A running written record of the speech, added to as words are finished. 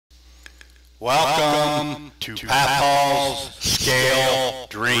Welcome to Pappaw's Scale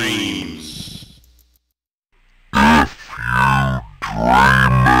Dreams. If you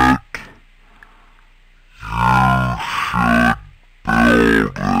dream it, you should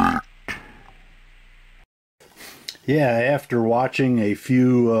build it. Yeah, after watching a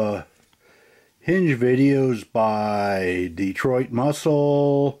few Hinge videos by Detroit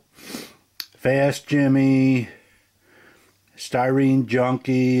Muscle, Fast Jimmy, Styrene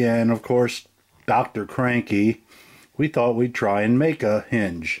Junkie, and of course Dr. Cranky, we thought we'd try and make a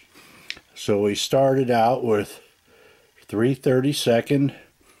hinge. So we started out with 3/32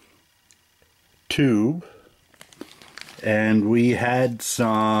 tube, and we had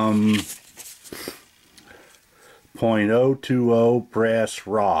some .020 brass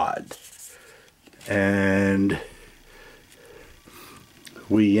rod, and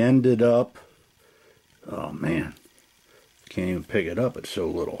we ended up, oh man, can't even pick it up, it's so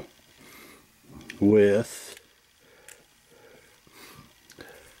little, with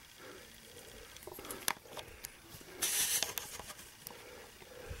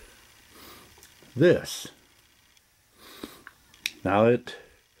this. Now it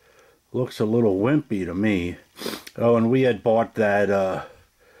looks a little wimpy to me. Oh, and we had bought that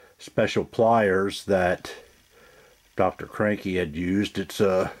special pliers that Dr. Cranky had used. It's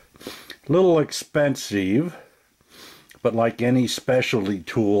a little expensive, but like any specialty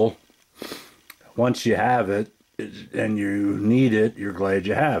tool, once you have it and you need it, you're glad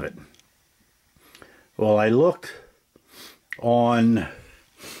you have it. Well, I looked on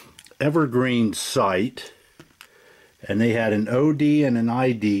Evergreen's site, and they had an OD and an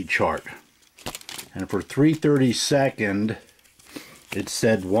ID chart. And for 3/32, it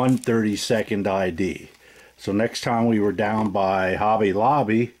said 1/32 ID. So next time we were down by Hobby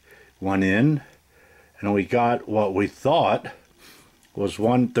Lobby, went in, and we got what we thought was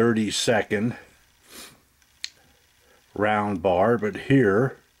 1/32 round bar, but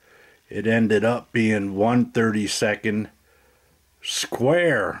here it ended up being 1/32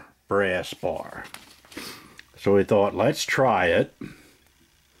 square brass bar. So we thought, let's try it.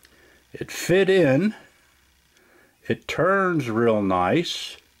 It fit in, it turns real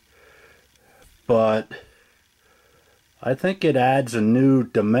nice, but I think it adds a new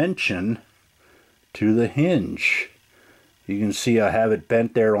dimension to the hinge. You can see I have it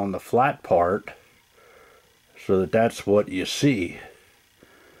bent there on the flat part, so that's what you see.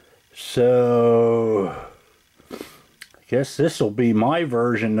 So I guess this will be my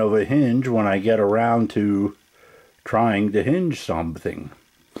version of a hinge when I get around to trying to hinge something.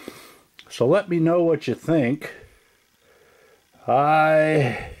 So let me know what you think.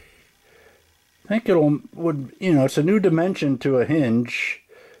 I think it's a new dimension to a hinge.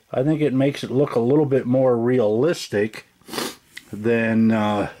 I think it makes it look a little bit more realistic than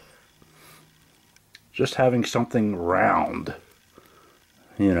just having something round,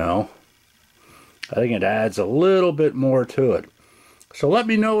 you know. I think it adds a little bit more to it. So let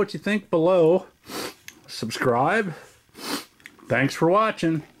me know what you think below. Subscribe. Thanks for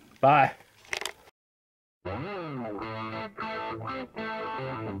watching. Bye.